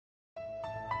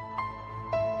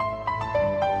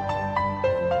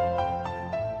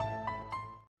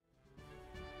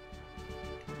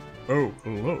Oh,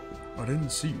 hello. I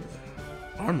didn't see you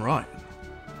there. I'm Ryan.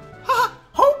 Ha!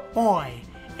 Hope Boy!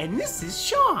 And this is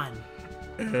Sean.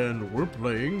 And we're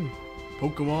playing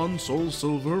Pokemon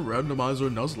SoulSilver Randomizer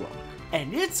Nuzlocke.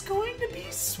 And it's going to be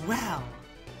swell.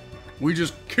 We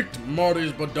just kicked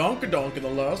Marty's badonkadonk in the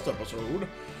last episode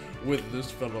with this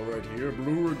fellow right here,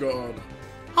 Blue Regard.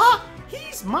 Ha!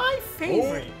 He's my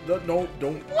favorite. Oh, no,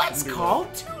 don't. Let's call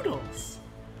Toodles.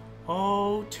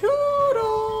 Oh,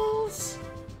 Toodles.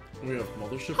 We have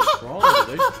Mothership and Tron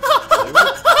today.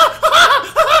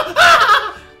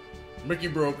 Mickey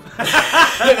broke.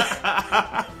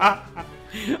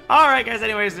 Alright guys,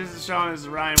 anyways, this is Sean, this is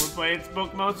Ryan. We're playing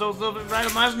Pokemon SoulSilver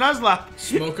Randomizer Nuzlocke.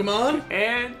 Smoke 'em on.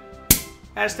 And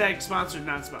hashtag sponsored,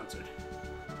 not sponsored.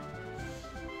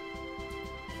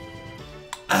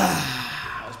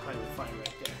 That was probably the fire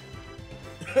right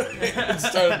there. It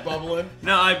started bubbling.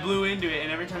 No, I blew into it,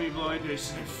 and every time you blow into it,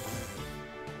 she's like...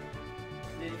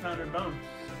 Then you found her bone.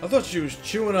 I thought she was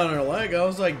chewing on her leg. I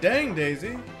was like, dang,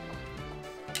 Daisy.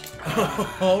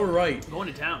 Alright.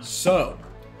 Going to town. So,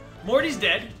 Morty's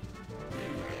dead.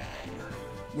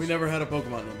 we never had a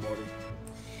Pokemon named Morty.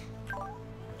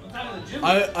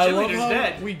 I love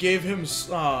how we gave him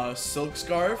Silk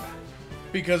Scarf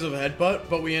because of Headbutt,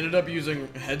 but we ended up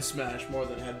using Head Smash more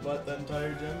than Headbutt that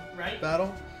entire gym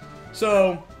battle.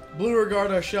 So, Blue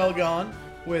Regard our Shelgon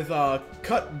with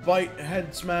Cut, Bite,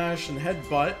 Head Smash, and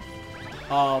Headbutt.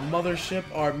 Mothership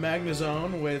our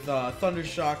Magnezone with Thunder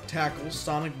Shock, Tackle,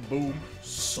 Sonic Boom,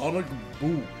 Sonic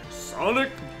Boom,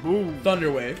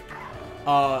 Thunder Wave.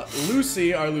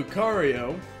 Lucy our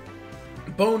Lucario,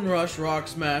 Bone Rush, Rock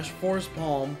Smash, Force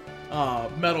Palm,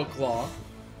 Metal Claw.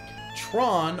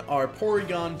 Tron our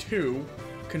Porygon 2,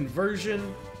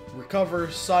 Conversion, Recover,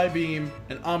 Psybeam,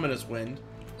 and Ominous Wind.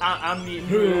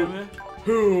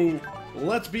 Who,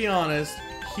 let's be honest,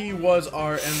 he was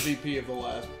our MVP of the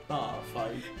last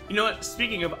fight. You know what?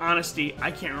 Speaking of honesty,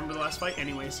 I can't remember the last fight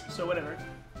anyways, so whatever.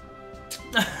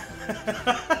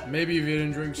 Maybe if you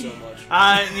didn't drink so much.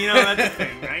 You know, that's the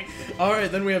thing, right?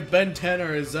 Alright, then we have Ben 10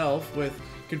 or his elf with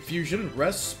Confusion,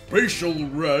 Rest, Spatial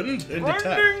Rend, and Detect.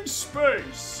 Rending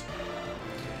Space!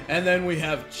 And then we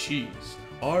have Cheese,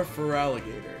 our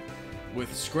Feraligatr,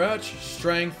 with Scratch,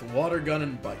 Strength, Water Gun,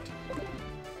 and Bite.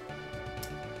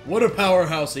 What a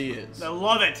powerhouse he is. I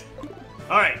love it.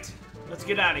 Alright, let's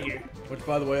get out of here. Which,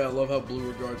 by the way, I love how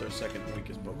Blue Regard's our second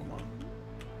weakest Pokemon.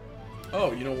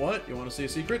 Oh, you know what? You want to see a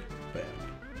secret? Bam.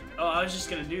 Oh, I was just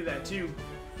gonna do that too.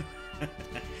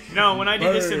 No, when I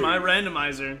did this in my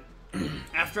randomizer,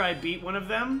 after I beat one of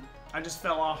them, I just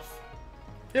fell off.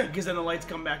 Yeah. Because then the lights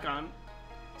come back on,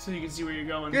 so you can see where you're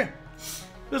going. Yeah.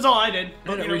 That's all I did.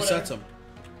 And it resets them.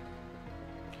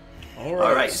 All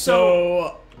right,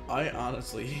 so I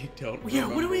honestly don't. Yeah,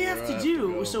 what do we have to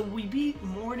do? So we beat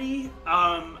Morty.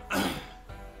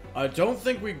 I don't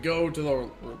think we go to the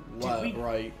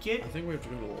right. I think we have to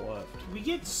go to the left. We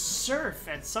get Surf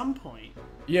at some point.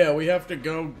 Yeah, we have to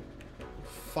go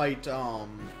fight the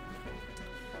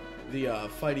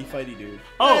fighty dude.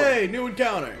 Oh, hey, new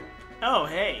encounter. Oh,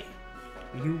 hey.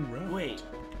 New route. Wait,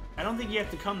 I don't think you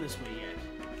have to come this way yet.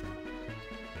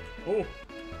 Oh.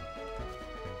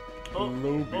 Oh,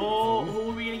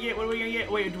 who are we gonna get? What are we gonna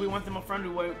get? Wait, do we want them up front?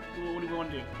 What do we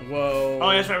want to do? Whoa.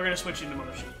 Oh, that's right. We're gonna switch into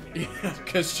Mothership. Yeah,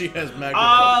 because she has Magnet.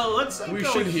 Let's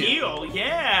go heal.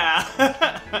 Yeah.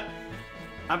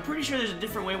 I'm pretty sure there's a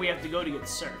different way we have to go to get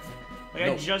Surf. Like,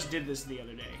 I just did this the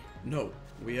other day. No,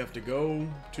 we have to go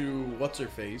to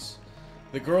what's-her-face,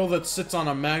 the girl that sits on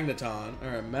a Magneton,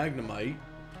 or a Magnemite.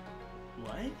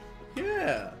 What?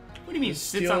 Yeah. What do you mean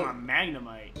sits on a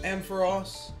Magnemite?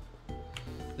 Ampharos.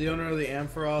 The owner of the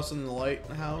Ampharos in the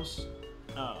lighthouse.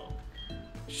 Oh.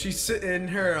 She's sitting in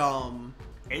her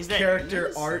Is that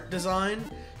character art design.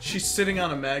 She's sitting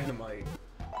on a Magnemite.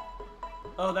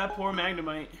 Oh, that poor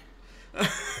Magnemite.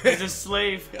 He's a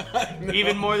slave.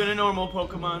 Even more than a normal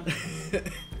Pokemon.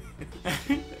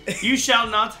 You shall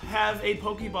not have a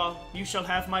Pokeball. You shall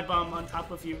have my bum on top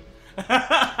of you.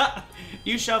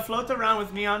 You shall float around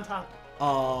with me on top.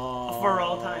 For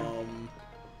all time.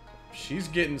 She's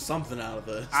getting something out of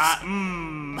this.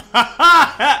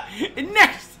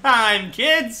 Next time,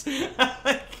 kids!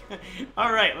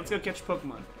 Alright, let's go catch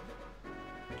Pokemon.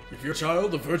 If your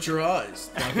child, avert your eyes.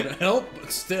 Not gonna help,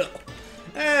 but still.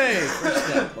 Hey, first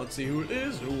step. Let's see who it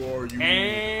is. Who are you?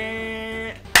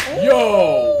 And...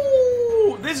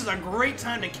 Yo! This is a great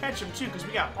time to catch him, too, because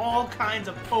we got all kinds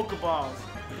of Pokeballs.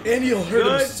 And he'll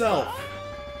hurt himself.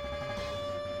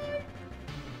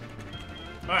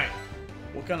 Alright.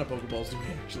 What kind of Pokeballs do we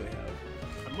actually have?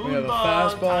 We have a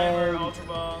fastball, timer, an ultra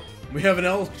ball. We have an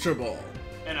ultra ball.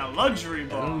 And a luxury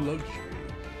ball. And a luxury.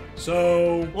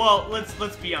 So... Well,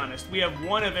 let's be honest. We have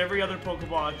one of every other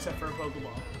Pokeball except for a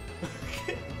Pokeball.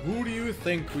 Who do you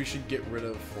think we should get rid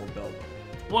of for Beldum?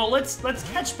 Well, let's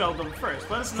catch Beldum first.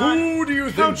 Let us not Who do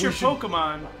you count think your we should...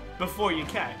 Pokemon before you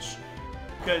catch.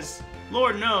 Because,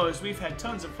 Lord knows, we've had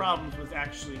tons of problems with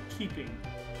actually keeping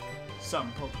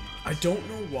some Pokemon. I don't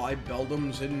know why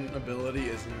Beldum's hidden ability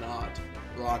is not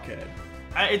Rockhead.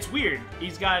 It's weird.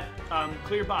 He's got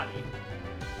clear body.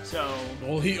 So...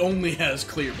 Well, he only has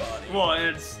clear body. Well,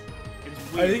 it's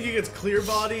weird. I think he gets clear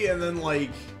body and then, like...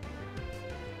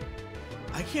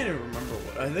 I can't even remember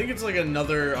what. I think it's like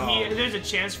another... there's a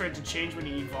chance for it to change when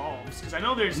he evolves. Because I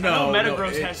know I know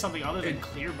Metagross has something other than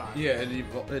clear body. Yeah,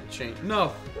 it changed.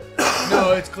 No.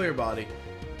 No, it's clear body.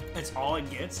 That's all it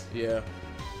gets? Yeah.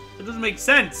 It doesn't make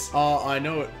sense. I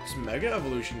know its Mega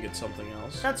Evolution gets something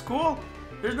else. That's cool.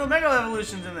 There's no Mega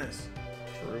Evolutions in this.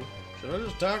 True. Should I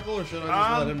just tackle or should I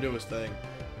just let him do his thing?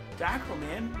 Tackle,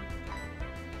 man.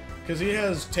 Because he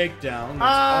has takedown. That's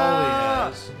all he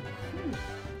has.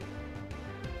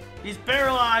 He's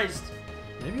paralyzed.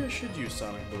 Maybe I should use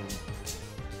Sonic Boom.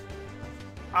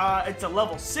 It's a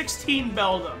level 16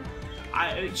 Beldum.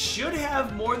 It should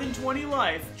have more than 20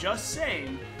 life, just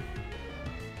saying.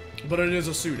 But it is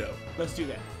a pseudo. Let's do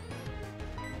that.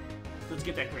 Let's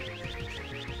get that crit.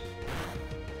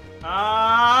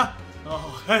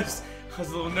 Oh, I was a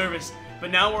little nervous.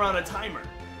 But now we're on a timer.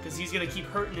 Because he's going to keep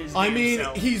hurting his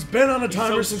self. He's been on a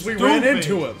timer since we ran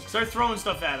into him. Start throwing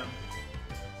stuff at him.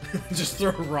 Just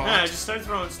throw rocks. Yeah, just start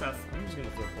throwing stuff. I'm just gonna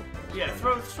throw Pokeballs. Yeah,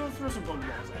 throw some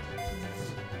Pokeballs at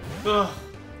him. Ugh.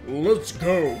 Let's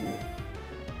go.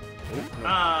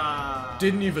 Oh, no.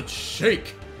 Didn't even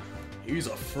shake. He's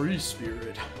a free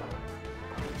spirit.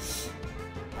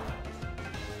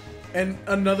 And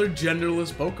another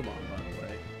genderless Pokemon, by the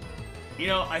way. You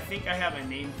know, I think I have a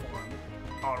name for him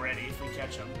already if we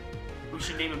catch him. We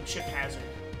should name him Chip Hazard.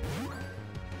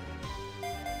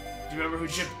 Do you remember who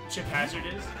Chip Hazard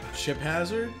is? Chip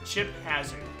Hazard? Chip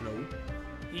Hazard. No.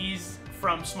 He's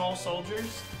from Small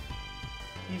Soldiers.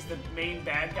 He's the main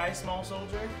bad guy, Small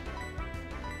Soldier.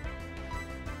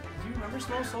 Do you remember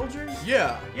Small Soldiers?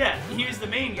 Yeah. Yeah, he is the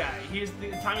main guy. He is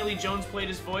the Tommy Lee Jones played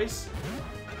his voice.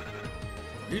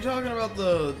 Are you talking about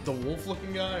the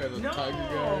wolf-looking guy or the tiger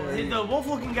guy? No, the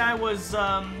wolf-looking guy was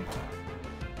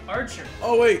Archer.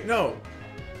 Oh wait, no.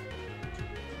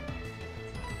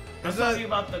 I'm talking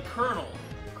about the Colonel.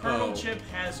 Colonel Chip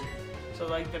Hazard. So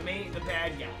like the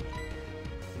bad guy.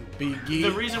 Biggie.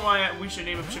 The reason why we should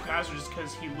name him Chip Hazard is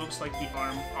because he looks like the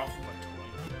arm off of a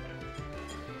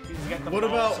toy. He's got the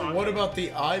what about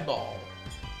the eyeball?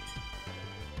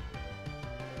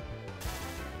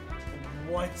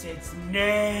 What's its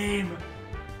name?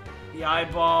 The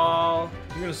eyeball.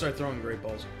 You're gonna start throwing great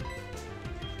balls.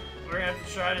 We're gonna have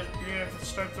to try to. You're gonna have to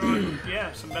start throwing,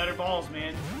 some better balls,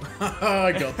 man.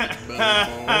 I got the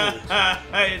better balls.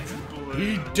 It's blue.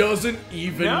 He doesn't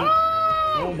even. No!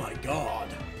 Oh my god.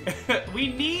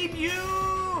 We need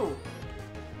you.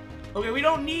 Okay, we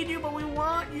don't need you, but we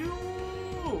want you.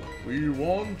 We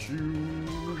want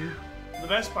you. The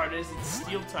best part is it's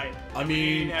steel type. I mean,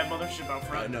 you didn't have Mothership out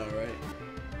front. I know, right?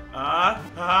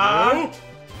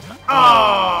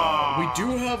 We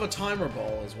do have a timer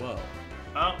ball as well.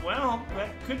 Well, that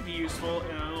could be useful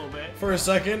in a little bit. For a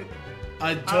second,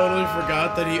 I totally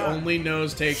forgot that he only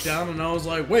knows takedown, and I was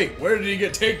like, wait, where did he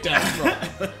get takedown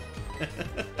from?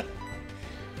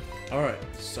 Alright,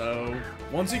 so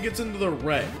once he gets into the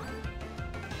red,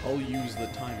 I'll use the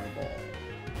timer ball.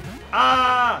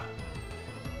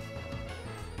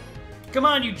 Come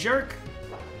on, you jerk!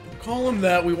 Call him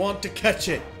that, we want to catch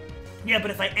it. Yeah,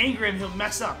 but if I anger him, he'll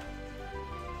mess up.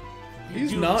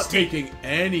 He's not taking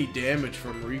any damage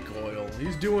from recoil.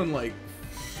 He's doing like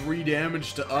 3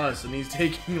 damage to us, and he's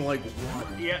taking like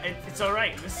 1. Yeah, it's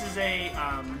alright. This is a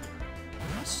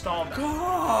stall battle.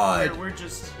 God! We're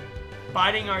just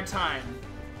biding our time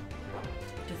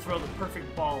to throw the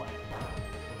perfect ball at him.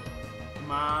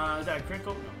 Come on, is that a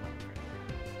critical? No, not a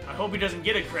crit. I hope he doesn't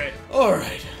get a crit.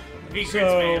 Alright. If he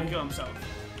crits, may he'll kill himself.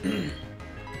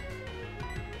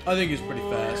 I think he's pretty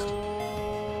fast.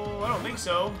 I don't think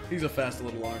so. He's a fast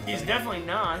little arm. He's definitely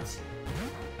not.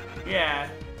 Yeah.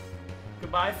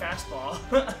 Goodbye, fastball.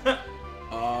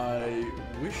 I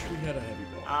wish we had a heavy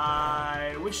ball.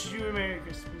 I wish you a Merry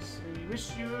Christmas. We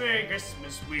wish you a Merry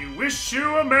Christmas. We wish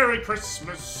you a Merry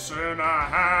Christmas and a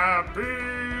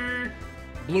Happy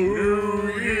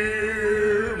Blue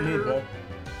Year. Moonball.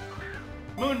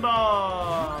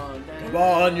 Moonball. Come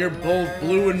on, you're both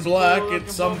blue and black at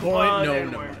some point. No,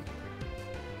 no.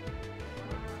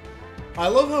 I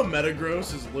love how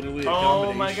Metagross is literally a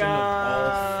combination of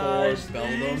all 4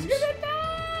 Beldums.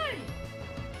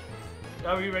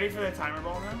 Are we ready for the timer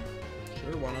ball now?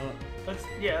 Sure, why not? Let's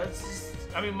just,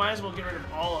 I mean, might as well get rid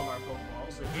of all of our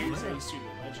Pokeballs. It is a super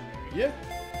legendary. Yeah.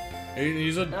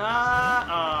 He's a...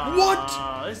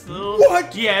 what? This little...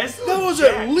 What? Yes. That was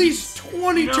at least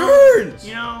 20 turns!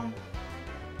 You know...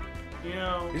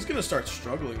 He's gonna start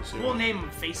struggling soon. We'll name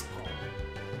him Facepalm.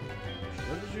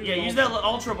 Yeah, use that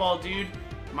Ultra Ball, dude.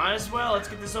 Might as well. Let's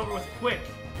get this over with quick.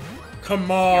 Come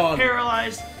on. You're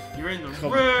paralyzed. You're in the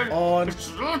red.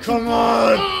 Come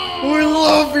on. We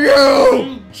love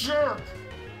you. Jerk.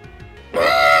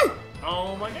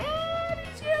 Oh my god.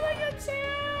 He's killing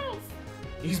himself.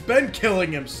 He's been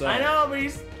killing himself. I know, but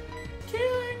he's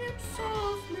killing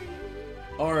himself, man.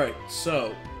 Alright,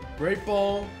 so Great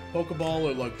Ball, Pokeball,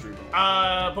 or Luxury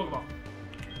Ball? Pokeball.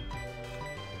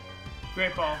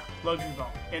 Great Ball, Luxury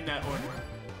Ball, in that order.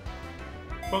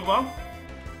 Pokeball?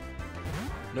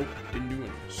 Nope, didn't do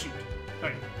it. Shoot.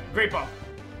 Alright, Great Ball.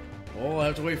 Oh, I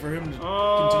have to wait for him to continue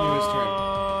his turn.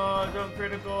 Oh, don't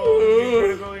critical. You're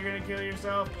critical, you're gonna kill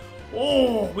yourself.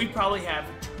 Oh, we probably have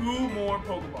 2 more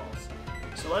Pokeballs.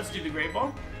 So let's do the Great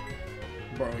Ball.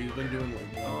 Bro, he's been doing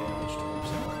like 1 damage to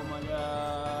himself. Oh my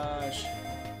gosh.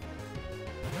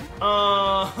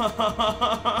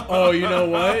 Oh, you know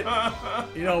what?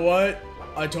 You know what?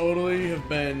 I totally have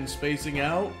been spacing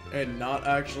out and not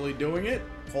actually doing it.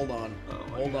 Hold on.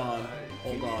 Hold on.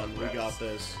 Hold on. We got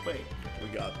this. Wait. We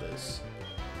got this.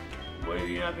 What have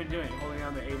you not been doing? Holding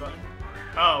down the A button?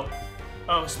 Oh.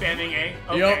 Oh, spamming A?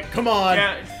 Okay. Yep, come on.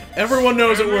 Yeah. Everyone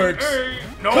knows it works.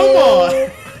 No. Come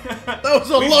on. That was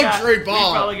a luxury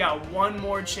ball. We probably got 1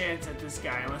 more chance at this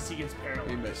guy unless he gets paralyzed.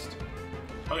 He missed.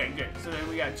 Okay, good. So then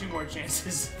we got 2 more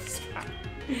chances. This guy.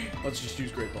 Let's just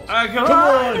use Great Balls. Come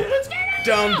on! Let's get it!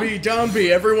 Down B, down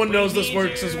B. Everyone knows this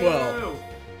works as well.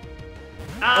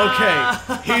 Okay,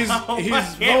 he's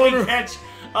vulnerable. Catch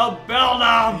a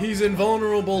Beldum. He's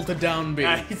invulnerable to down B.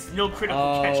 It's no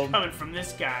critical catch coming from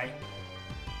this guy.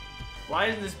 Why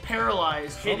isn't this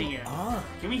paralyzed hitting him?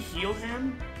 Can we heal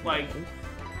him? Like,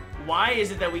 why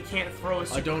is it that we can't throw a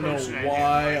super potion at him? I don't know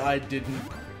why I didn't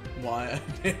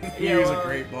use a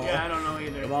Great Ball. Yeah, I don't know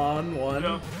either. Come on, 1.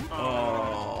 No.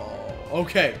 Oh.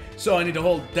 Okay, so I need to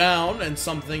hold down and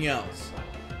something else.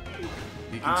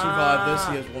 He can survive this.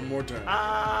 He has 1 more turn.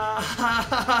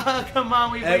 Come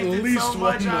on, we wasted so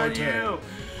much on you. Turn. All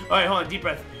right, hold on, deep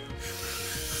breath.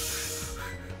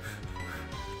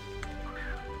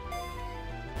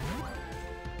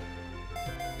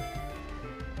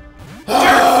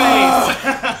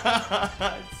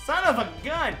 Son of a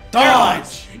gun! Dodge!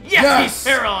 Paralyzed! Yes, he's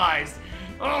paralyzed!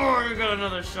 Oh, you got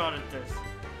another shot at this.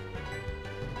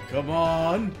 Come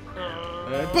on!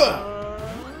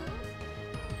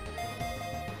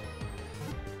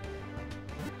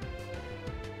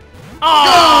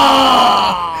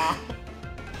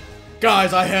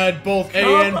 Guys, I had both A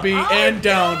and B and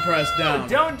down pressed down.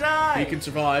 Don't die! He can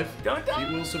survive. Don't die!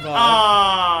 He will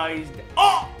survive. He's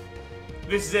oh!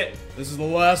 This is it. This is the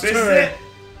last turn. This is it.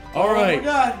 Alright. Oh my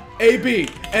god. A, B,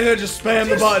 and then just spam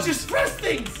the button. Just press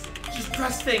things. Just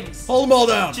press things. Hold them all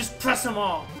down. Just press them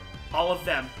all. All of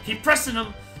them. Keep pressing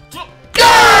them.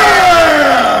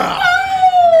 Yeah!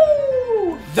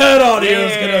 That audio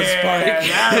is gonna spike.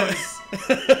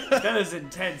 That is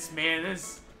intense, man.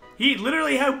 He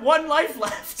literally had 1 life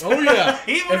left. Oh yeah.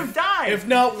 He would have died. If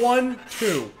not 1,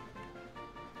 2.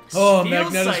 Oh,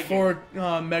 magnetic fork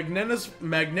right?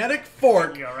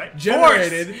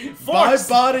 generated by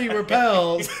body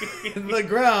repels the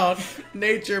ground.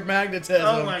 Nature magnetism.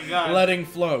 Oh my god. Letting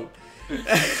float.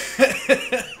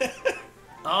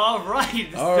 All right.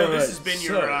 This has been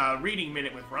your reading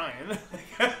minute with Ryan.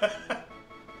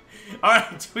 All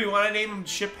right. Do we want to name him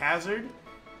Chip Hazard?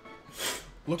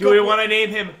 Do we want to name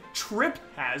him Trip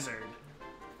Hazard?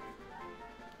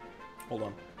 Hold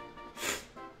on.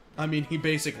 I mean, he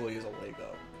basically is a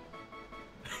Lego.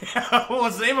 Well,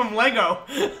 let's name him Lego.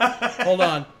 Hold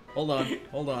on.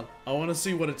 I want to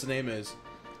see what its name is.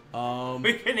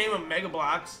 We can name him Mega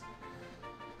Bloks.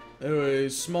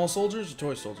 Small Soldiers or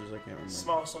Toy Soldiers? I can't remember.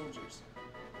 Small Soldiers.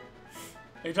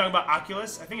 Are you talking about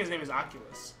Oculus? I think his name is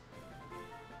Oculus.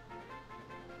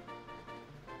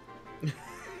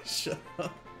 Shut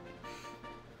up.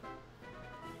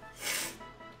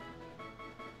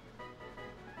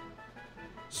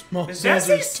 Small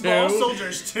Soldiers 2. Small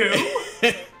Soldiers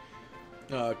 2?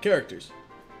 Characters.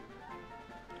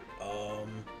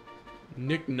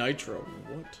 Nick Nitro.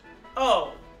 What?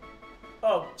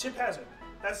 Oh, Chip Hazard.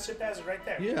 That's Chip Hazard right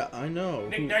there. Yeah, I know.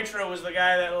 Nick Nitro was the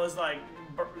guy that was like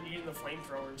using the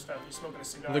flamethrower and stuff. He's smoking a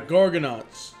cigar. The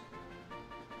Gorgonauts.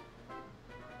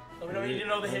 We don't need to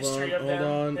know the history of them.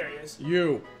 Hold on. There he is.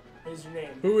 You. What is your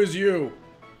name? Who is you?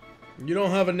 You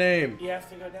don't have a name. You have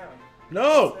to go down.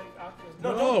 No.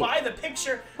 No, don't buy the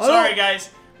picture. Sorry, guys.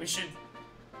 We should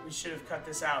have cut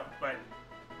this out, but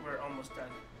we're almost done.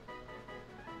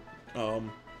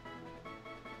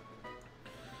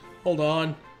 Hold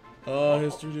on.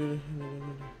 History.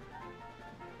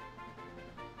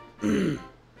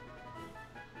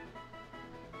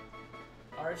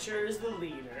 Archer is the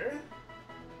leader.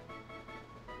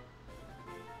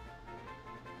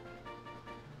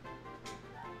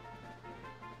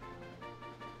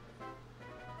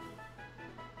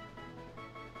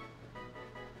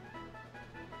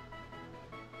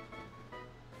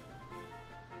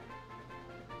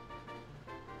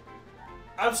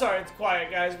 I'm sorry, it's quiet,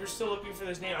 guys. We're still looking for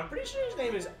this name. I'm pretty sure his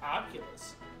name is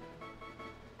Oculus.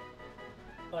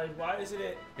 Like, why isn't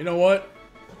it? You know what?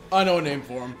 I know a name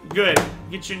for him. Good.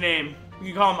 Get your name. You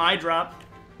can call him Eyedrop.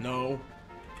 No.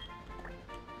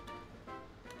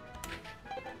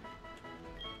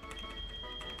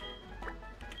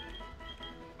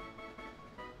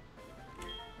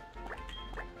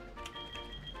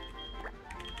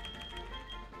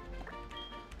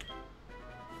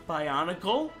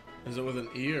 Bionicle? Is it with an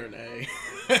E or an A?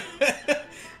 I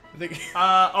think.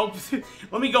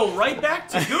 Let me go right back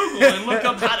to Google and look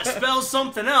up how to spell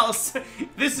something else.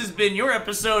 This has been your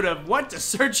episode of What to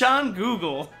Search on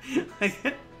Google.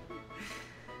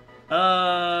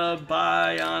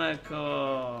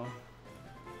 Bionicle.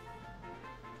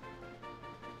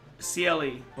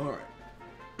 CLE. Alright.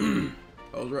 I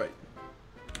was right.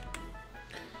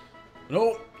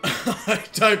 Nope. I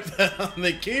typed that on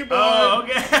the keyboard. Oh,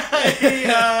 okay.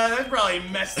 That probably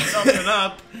messed something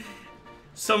up.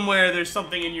 Somewhere there's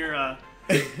something in your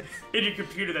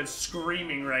computer that's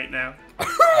screaming right now.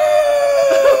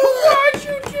 Why'd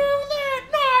you do that?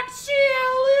 Not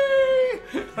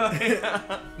CLE.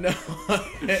 No,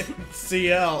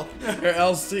 CL or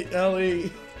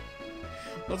LCLE.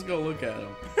 Let's go look at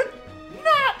him.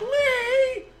 Not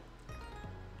Lee.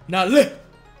 Not Lee.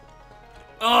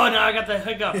 Oh, no, I got the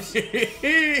hiccups.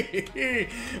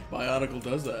 Bionicle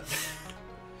does that.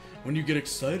 When you get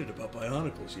excited about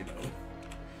Bionicles, you know.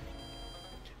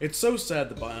 It's so sad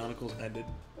the Bionicles ended.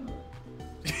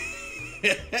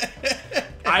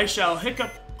 I shall hiccup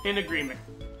in agreement.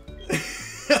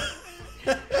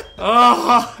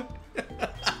 Oh.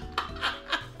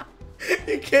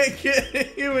 You can't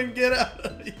even get out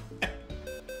of here.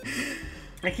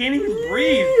 I can't even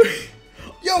breathe.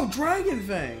 Yo, Dragon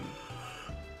Fang.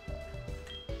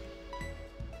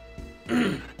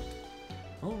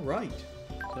 Alright,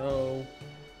 so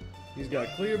he's got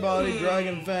clear body,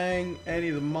 Dragon Fang, and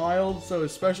he's mild, so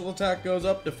his special attack goes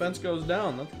up, defense goes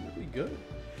down. That's really good.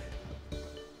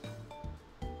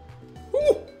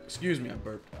 Woo! Excuse me, I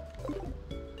burped.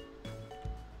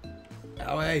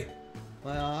 Ow, hey.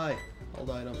 My eye. Hold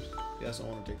items. Yes, I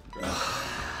want to take the dragon.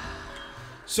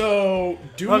 So,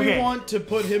 do we want to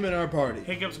put him in our party?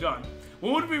 Hiccup's gone.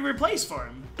 What would we replace for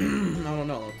him? I don't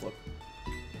know. Let's look.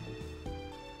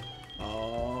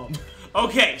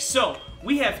 Okay, so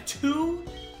we have 2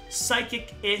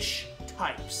 psychic-ish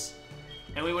types.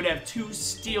 And we would have 2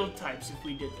 steel types if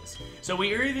we did this. So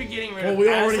we are either getting rid of we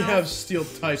already have steel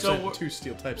types, so 2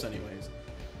 steel types anyways.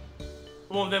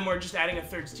 Well, then we're just adding a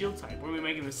 3rd steel type. Were we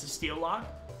making this a steel lock?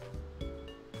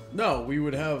 No, we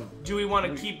would have... Do we want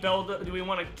to keep Belda? Do we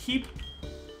want to keep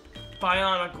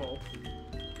Bionicle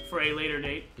for a later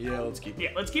date? Yeah, let's keep it.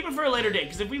 Yeah, let's keep it for a later date,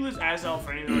 because if we lose Azelf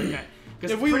or anything like that...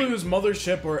 If we lose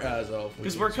Mothership or Azelf...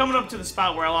 Because we're coming up to the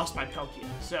spot where I lost my Palkia,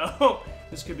 so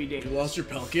this could be dangerous. You lost your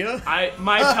Palkia?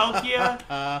 My Palkia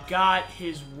got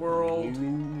his world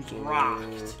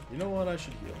rocked. You know what? I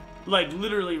should heal. Like,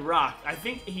 literally rocked. I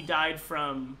think he died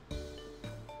from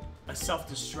a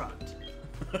self-destruct.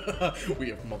 We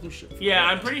have Mothership. Yeah,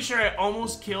 I'm pretty sure I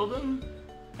almost killed him,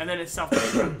 and then it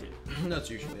self-destructed. That's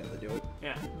usually how they do it.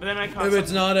 Yeah, but then I caught If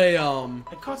it's not a,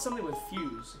 I caught something with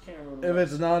Fuse. I can't remember what it was.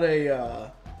 If it's not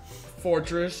a,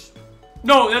 Fortress.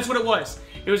 No, that's what it was.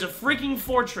 It was a freaking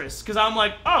Fortress, because I'm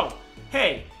like, oh,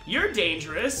 hey, you're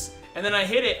dangerous. And then I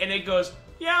hit it, and it goes,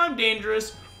 yeah, I'm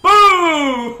dangerous.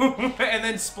 Boom! And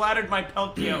then splattered my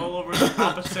Palkia all over the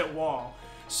opposite wall.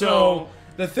 So,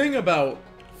 the thing about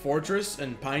Fortress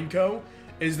and Pineco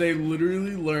is they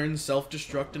literally learn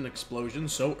self-destruct and explosion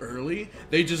so early,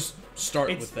 they just start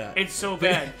with that. It's so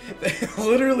bad.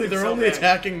 Literally, their only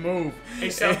attacking move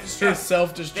is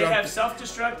self-destruct. They have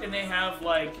self-destruct and they have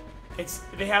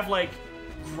like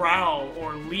growl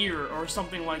or leer or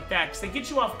something like that. Because they get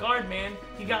you off guard, man.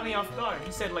 He got me off guard.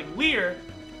 He said like leer,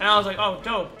 and I was like, oh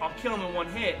dope, I'll kill him in 1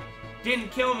 hit. Didn't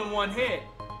kill him in 1 hit.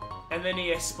 And then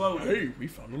he exploded. Hey, we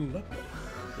found a leopard.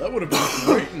 That would have been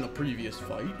great in the previous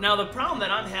fight. Now the problem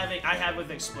that I have with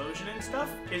explosion and stuff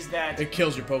is that it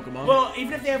kills your Pokemon. Well,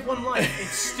 even if they have 1 life, it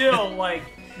still like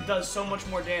does so much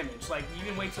more damage. Like you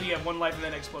can wait till you have 1 life and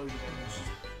then explosion damage.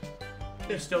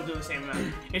 You still do the same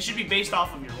amount. It should be based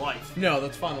off of your life. No,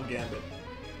 that's Final Gambit.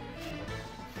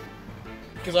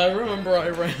 Because I remember I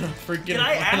ran a freaking. Did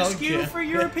I ask you for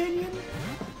your opinion?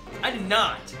 I did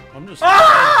not. I'm just.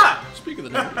 Ah! Speak of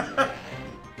the devil.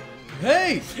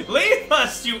 Hey! Leave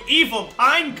us, you evil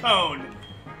pine cone!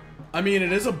 I mean,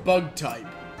 it is a bug type.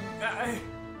 I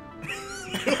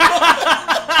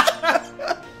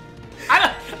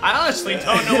honestly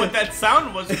don't know what that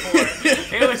sound was for.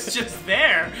 It was just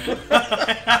there.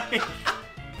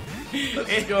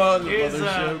 Let's go on the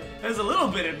mothership. It was a little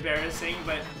bit embarrassing,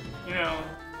 but, you know,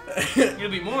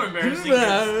 it'll be more embarrassing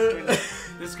when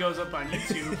this goes up on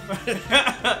YouTube.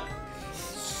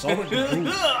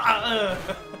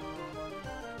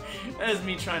 That's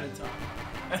me trying to talk.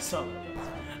 That's all it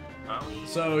is.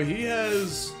 So he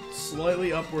has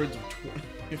slightly upwards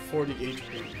of 40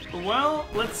 HP. Well,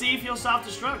 let's see if he'll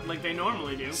self-destruct like they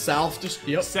normally do. Yep.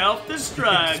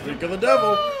 Self-destruct. Speak of the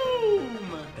devil. Boom.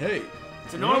 Hey.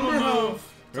 It's a normal move.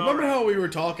 Remember how we were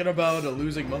talking about a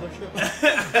losing mothership?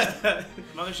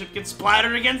 Mothership gets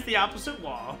splattered against the opposite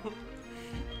wall.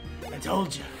 I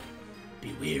told you.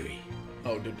 Be weary.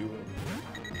 Oh, to do it.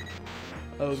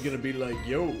 I was gonna be like,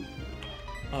 yo.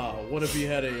 What if he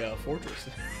had a fortress?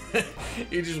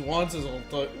 He just wants his whole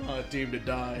team to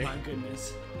die. My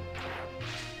goodness.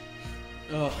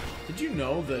 Did you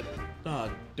know that I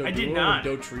did not.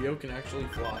 and Dotrio can actually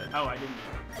fly? Oh, I didn't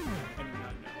know. I did not know.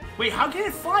 Wait, how can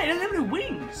it fly? It doesn't have any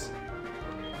wings.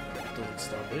 Doesn't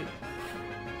stop it.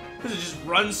 Does it just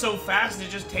run so fast it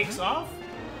just takes off?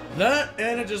 That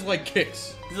and it just like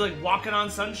kicks. Is it like walking on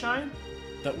sunshine?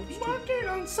 That works too. Walking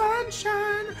on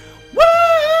sunshine.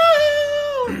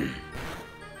 Woo!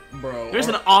 Bro. There's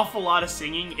an awful lot of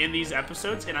singing in these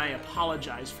episodes, and I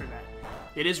apologize for that.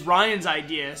 It is Ryan's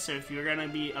idea, so if you're gonna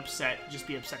be upset, just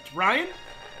be upset. Ryan,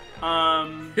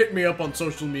 hit me up on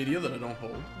social media that I don't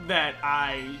hold. That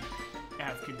I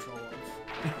have control of.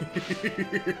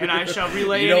 And I shall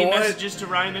relay any messages to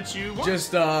Ryan that you want.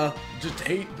 Just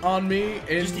hate on me,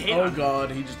 and oh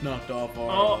god, he just knocked off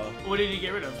our what did he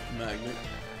get rid of? Magnet.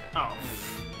 Oh.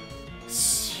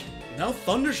 Now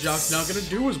Thundershock's not gonna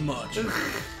do as much.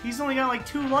 He's only got like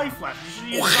 2 life left. You should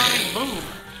use Sonic Boom.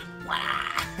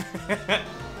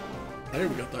 Hey,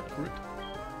 we got that crit.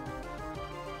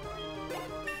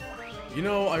 You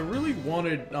know, I really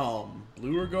wanted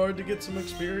Blue Regard to get some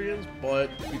experience, but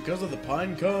because of the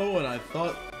Pineco, and I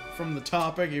thought from the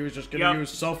topic he was just gonna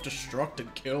use self-destruct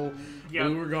and kill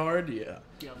Blue Regard,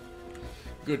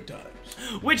 good times.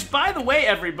 Which, by the way,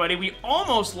 everybody, we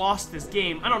almost lost this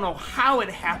game. I don't know how it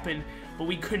happened, but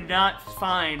we could not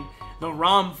find the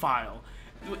ROM file.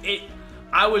 We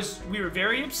were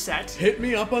very upset. Hit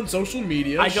me up on social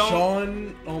media.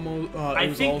 Sean almost.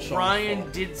 I think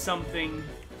Ryan did something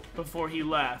before he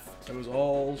left. It was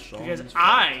all Sean's because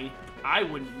fault. I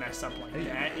wouldn't mess up like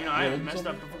that. You know, I haven't messed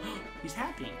up before. He's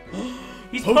happy.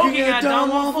 He's poking at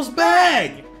DonWaffle's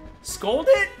bag. Scold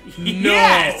it? No.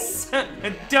 Yes!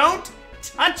 Don't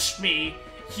touch me,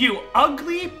 you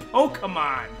ugly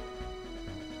Pokemon.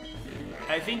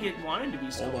 I think it wanted to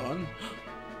be so. Hold on.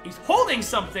 He's holding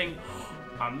something.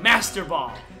 A Master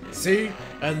Ball. See?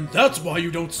 And that's why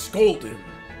you don't scold him.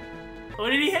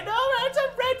 What did he hit? Oh, that's a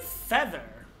red feather.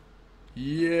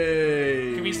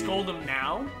 Yay. Can we scold him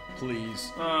now?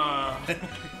 Please.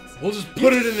 We'll just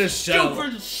put it in his shell.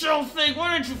 Stupid shell thing.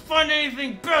 Why don't you find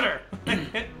anything better?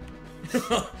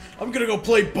 I'm gonna go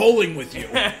play bowling with you.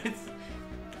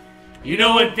 You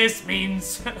know what this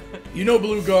means? You know,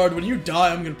 Blue Guard, when you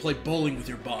die, I'm gonna play bowling with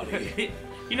your body.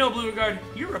 You know, Blue Guard,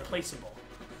 you're replaceable.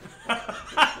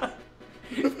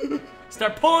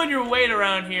 Start pulling your weight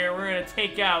around here. We're gonna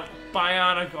take out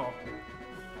Bionicle.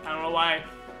 I don't know why.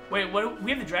 Wait, what?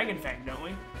 We have the Dragon Fang, don't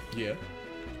we? Yeah.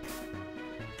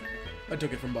 I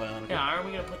took it from Bionicle. Yeah, aren't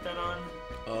we gonna put that on?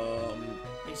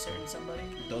 A certain somebody?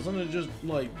 Doesn't it just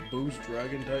like boost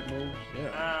Dragon type moves?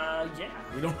 Yeah. Yeah.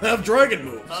 We don't have Dragon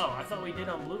moves. Oh, I thought we did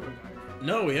on Blue Regard.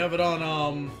 No, we have it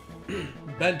on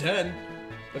Ben 10.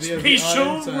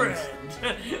 Special Red.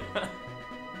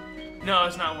 No,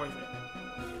 it's not worth it.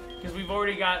 Because we've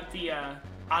already got the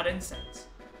Odd Incense.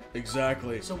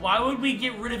 Exactly. So why would we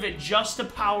get rid of it just to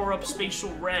power up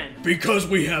Spatial Ren? Because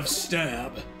we have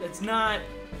Stab. That's not...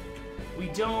 We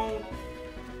don't...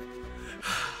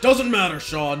 Doesn't matter,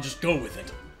 Sean. Just go with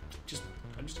it.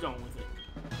 I'm just going with it.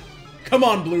 Come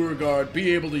on, Blue Regard.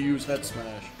 Be able to use Head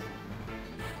Smash.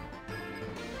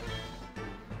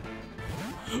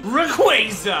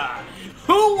 Rayquaza!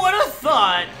 Who would have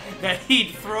thought that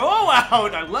he'd throw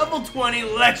out a level 20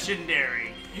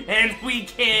 legendary, and we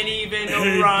can't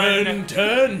even run? Ben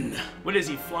 10. What is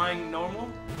he, flying normal?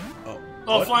 Oh,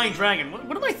 what? Flying dragon.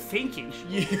 What am I thinking?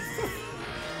 Yeah.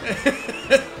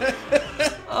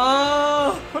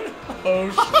 Oh,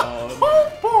 Sean.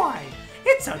 Oh boy,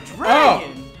 it's a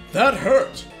dragon. Oh, that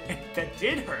hurt. That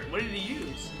did hurt. What did he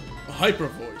use? A hyper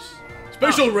voice.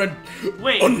 Special red.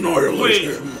 Wait. Annihilate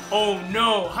him. Oh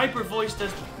no, hyper voice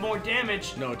does more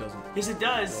damage. No, it doesn't. Yes, it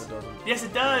does. No, it doesn't. Yes,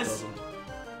 it does. It doesn't.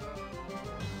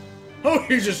 Oh,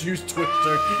 he just used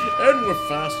Twister, and we're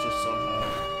faster somehow.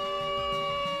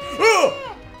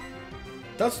 Oh!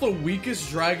 That's the weakest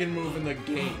dragon move in the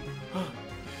game.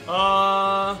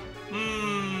 Come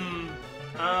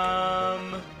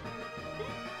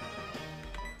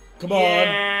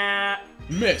on.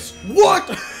 Miss. What?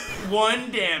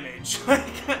 1 damage.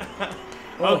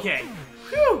 Okay.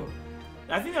 Whew.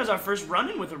 I think that was our first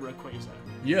run-in with a Rayquaza.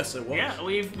 Yes, it was. Yeah,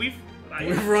 we've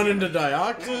run into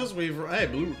Dioxys. Hey,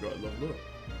 Blue Regard, look.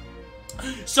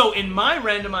 So in my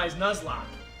randomized Nuzlocke,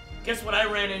 guess what I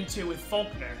ran into with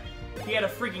Faulkner? He had a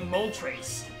freaking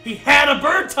Moltres. He had a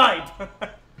bird type.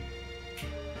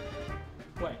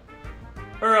 What?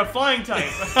 Or a flying type.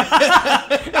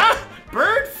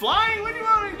 Bird? Flying? Where do you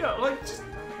want me to go? Like,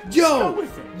 just go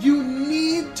with it. You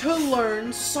need to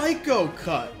learn Psycho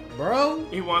Cut, bro.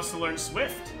 He wants to learn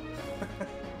Swift.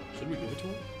 Should we give it to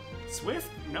him?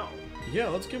 Swift? No. Yeah,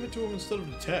 let's give it to him instead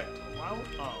of Detect. Wow.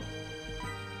 Oh.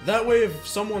 That way, if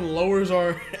someone lowers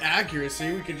our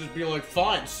accuracy, we can just be like,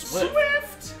 fine,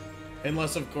 Swift.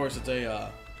 Unless, of course, it's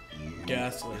a,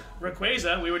 Ghastly.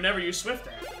 Rayquaza, we would never use Swift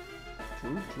at.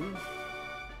 True.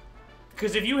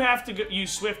 Because if you have to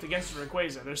use Swift against a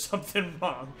Rayquaza, there's something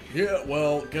wrong. Yeah,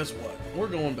 well, guess what? We're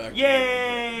going back.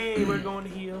 Yay! We're going to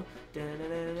heal.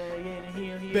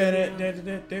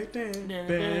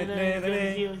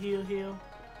 Heal.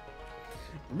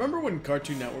 Remember when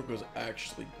Cartoon Network was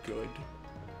actually good?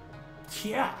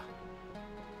 Yeah.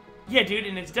 Yeah, dude,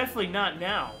 and it's definitely not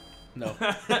now. No,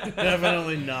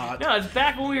 definitely not. No, it's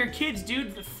back when we were kids,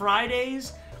 dude. The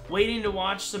Fridays, waiting to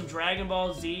watch some Dragon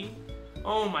Ball Z.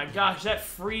 Oh my gosh, that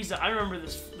Frieza. I remember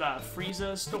this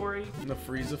Frieza story. The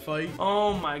Frieza fight?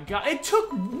 Oh my god. It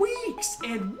took weeks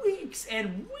and weeks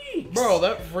and weeks. Bro,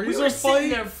 that Frieza fight? We were sitting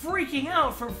there freaking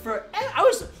out for I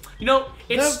was, you know,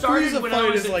 it that started Frieza when I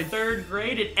was in like 3rd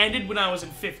grade. It ended when I was in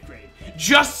 5th grade.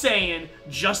 Just saying,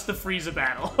 just the Frieza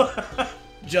battle.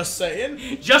 Just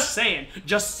saying? Just saying.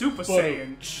 Just Super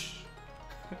Saiyan.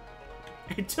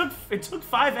 It took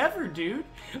 5 ever, dude.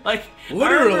 Like,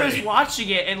 literally. I remember us watching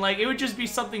it, and like it would just be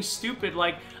something stupid.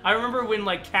 Like, I remember when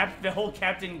like the whole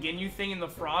Captain Ginyu thing and the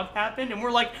frog happened, and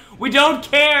we're like, we don't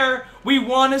care. We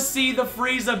want to see the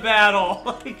Frieza battle.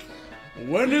 Like,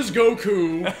 when is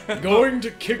Goku going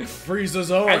to kick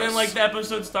Frieza's ass? and then like the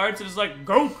episode starts, and it's like,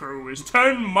 Goku is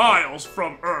 10 miles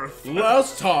from Earth.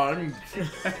 Last time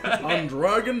on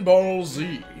Dragon Ball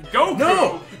Z.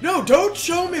 Goku. No, don't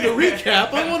show me the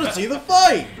recap. I want to see the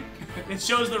fight. It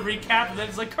shows the recap, and then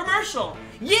it's like, commercial.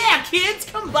 Yeah, kids,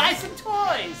 come buy some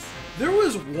toys. There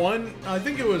was one, I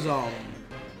think it was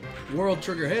World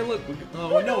Trigger. Hey, look.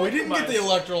 No, we didn't get the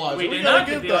electrolyzer. We did not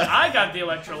get that. I got the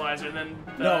electrolyzer, and then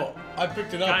no, I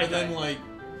picked it up, and then like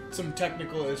some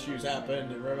technical issues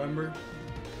happened. Remember?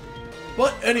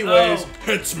 But anyways,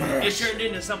 Head Smash. It turned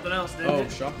into something else, didn't it?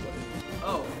 Shockwave.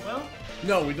 Oh well.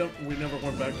 No, we don't. We never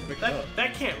went back to pick it up.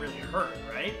 That can't really hurt,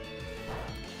 right?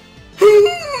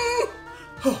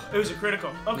 It was a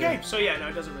critical. Okay, so yeah, no,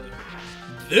 it doesn't really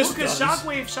hurt. This because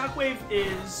Shockwave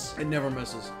is. It never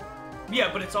misses.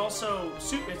 Yeah, but it's also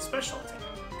it's special attack.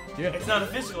 Yeah. It's not a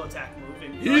physical attack move.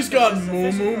 And he's got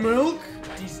Moo Moo Milk.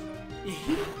 Is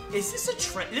this a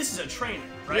This is a trainer,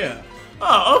 right? Yeah.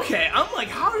 Oh, okay. I'm like,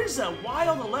 how does a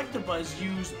wild Electabuzz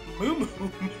use Moo Moo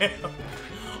Milk?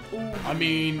 Ooh. I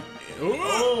mean,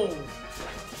 oh,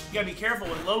 you gotta be careful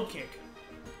with low kick.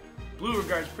 Blue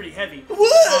Regard's pretty heavy.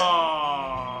 What?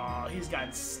 Oh, he's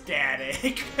got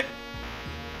static.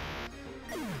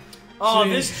 Oh,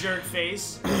 this jerk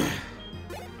face.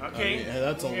 Okay. Yeah,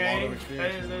 that's a lot of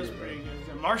experience. That is pretty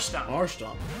good. Marsh Stomp.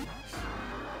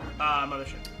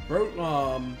 Mothership. Bro,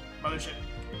 Mothership.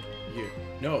 Yeah.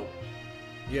 No.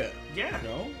 Yeah. Yeah.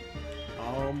 No.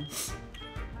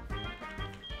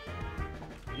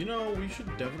 You know, we should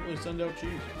definitely send out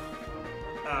Cheese.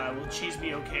 Will Cheese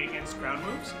be okay against ground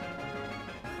moves?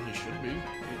 He should be.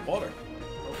 He's water.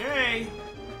 Okay.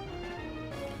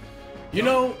 You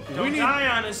know, don't die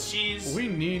on us, Cheese. We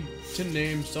need to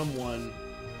name someone.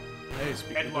 Hey,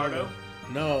 Eduardo?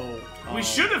 No. We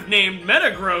should have named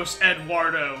Metagross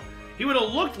Eduardo. He would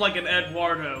have looked like an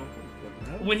Eduardo.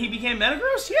 No. When he became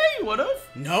Metagross, yeah, he would have.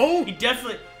 No. He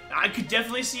definitely. I could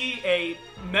definitely see a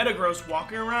Metagross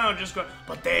walking around just going,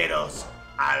 potatoes.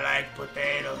 I like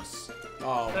potatoes.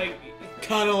 Oh. Like,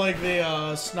 kind of like the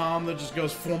Snom that just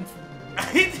goes flump.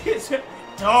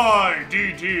 Die,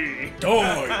 DD.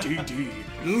 Die, DD.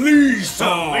 Lisa.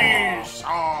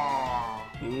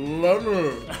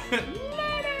 Leonard.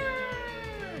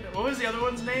 What was the other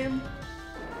one's name?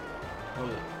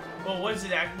 Well, what was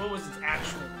its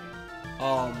actual name?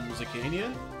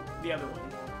 Zacania? The other one.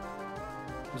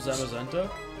 Zamazenta?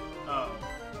 Oh.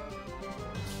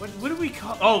 What do we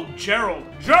call? Oh, Gerald.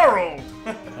 Gerald.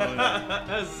 Oh, yeah.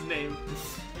 That's his name.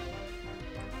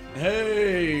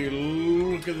 Hey,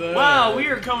 look at that. Wow, we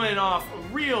are coming off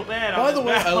real bad. By the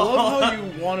way, I love how you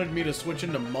wanted me to switch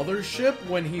into Mothership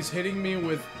when he's hitting me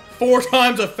with 4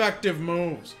 times effective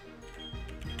moves.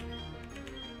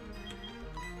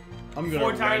 I'm gonna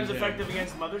 4 times effective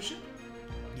against Mothership?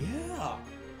 Yeah.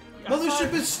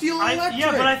 Mothership is Steel Electric.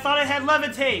 Yeah, but I thought I had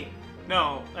Levitate.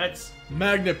 No, that's...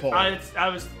 Magnipole. I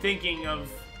was thinking of...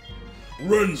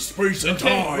 Run, space, and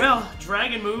time. Well,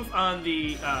 Dragon move on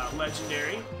the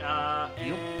Legendary,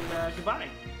 and goodbye.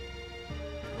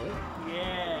 What?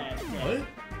 Yeah.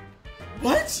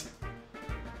 What?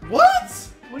 What?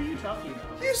 What are you talking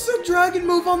about? You said Dragon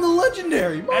move on the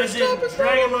Legendary. As in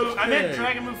Dragon move. I meant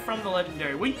Dragon move from the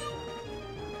Legendary. Will you?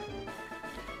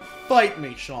 Fight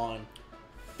me, Sean.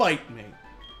 Fight me.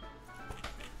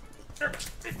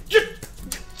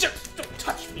 Just don't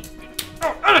touch me.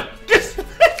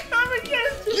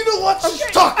 You know what?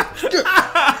 Okay. Stop.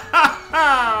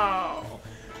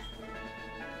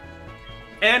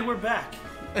 And we're back.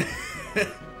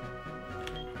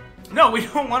 No, we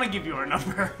don't want to give you our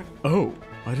number. Oh,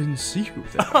 I didn't see you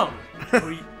there. Oh,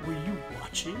 were you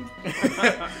watching?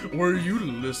 Were you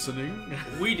listening?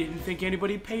 We didn't think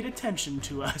anybody paid attention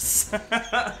to us.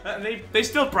 They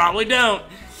still probably don't.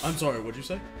 I'm sorry, what'd you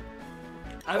say?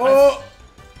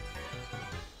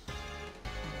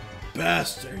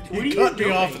 Bastard. He cut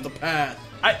me off at the pass.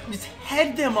 Just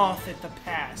head them off at the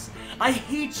pass. I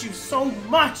hate you so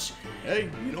much. Hey,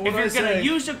 you know what I say. If you're gonna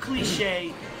use a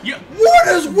cliche, what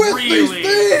is with these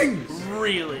things?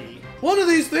 Really? One of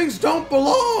these things don't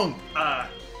belong.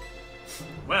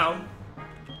 Well.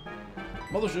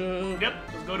 Mothership. Yep,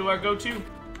 let's go to our go-to.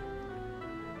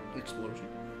 Explosion.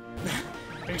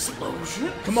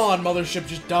 Explosion? Come on, Mothership,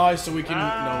 just die so we can...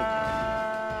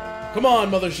 No. Come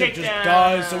on, Mothership, just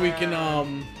die so we can,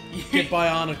 get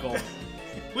Bionicle.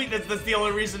 Wait, that's the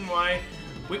only reason why...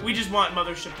 We just want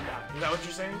Mothership to die. Is that what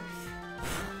you're saying?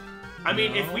 I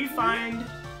mean, if we find...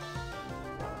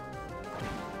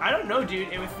 I don't know, dude.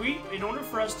 In order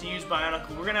for us to use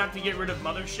Bionicle, we're gonna have to get rid of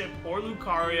Mothership, or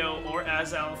Lucario, or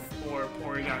Azelf, or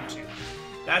Porygon 2.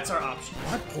 That's our option.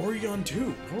 What? Porygon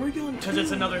 2? Porygon 2? Because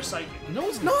it's another Psychic. No,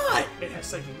 it's not! It has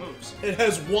Psychic moves. It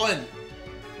has 1.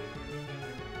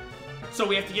 So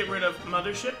we have to get rid of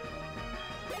Mothership,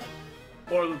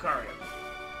 or Lucario.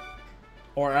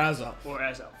 Or Azelf. Or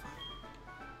Azelf.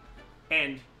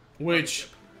 And... Which...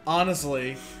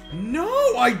 Honestly,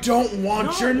 no, I don't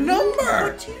want your number.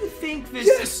 What do you think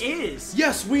this is?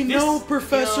 Yes, we know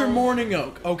Professor Morning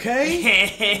Oak,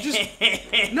 okay? Just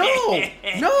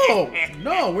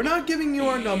no, we're not giving you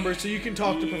our number so you can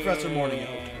talk to Professor Morning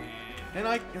Oak. And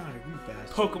God, you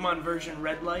bastard. Pokemon version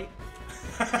Red Light.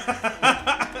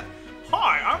 Hi,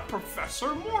 I'm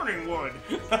Professor Morningwood.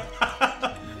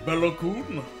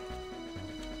 Bellacune.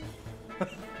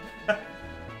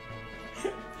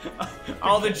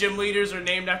 All the gym leaders are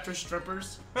named after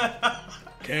strippers.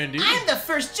 Candy. I'm the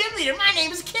first gym leader. My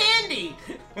name is Candy.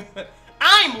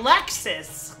 I'm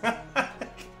Lexus.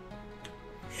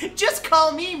 Just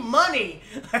call me Money.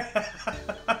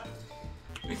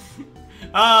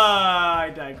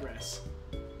 I digress.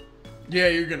 Yeah,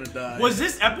 you're gonna die. Was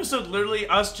this episode literally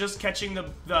us just catching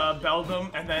the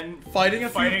Beldum and then fighting a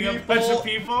bunch of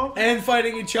people? And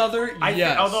fighting each other?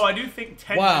 Yes. Although I do think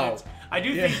 10 minutes... I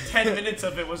do think 10 minutes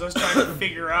of it was us trying to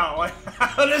figure out like,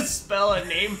 how to spell a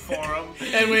name for them.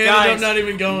 And we ended up not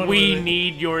even going We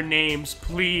need your names,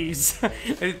 please.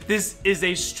 This is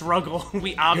a struggle.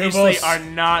 We obviously are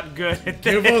not good at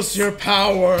this. Give us your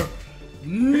power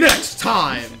next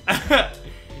time.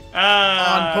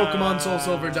 On Pokemon Soul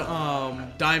Silver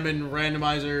Diamond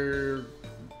Randomizer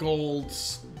Gold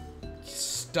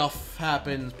stuff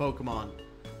happens Pokemon.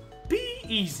 Be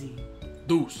easy.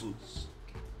 Deuces.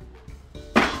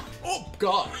 Oh,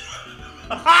 God.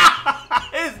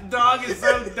 This dog is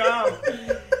so dumb.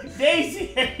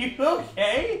 Daisy, are you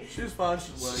okay? She was fine. She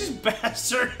just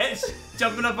bashed her head,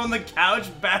 jumping up on the couch,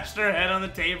 bashed her head on the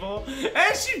table,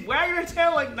 and she wagged her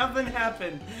tail like nothing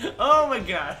happened. Oh my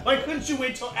god. Why couldn't you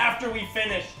wait till after we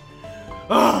finished?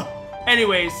 Ugh.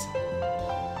 Anyways,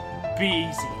 be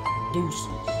easy.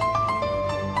 Deuces.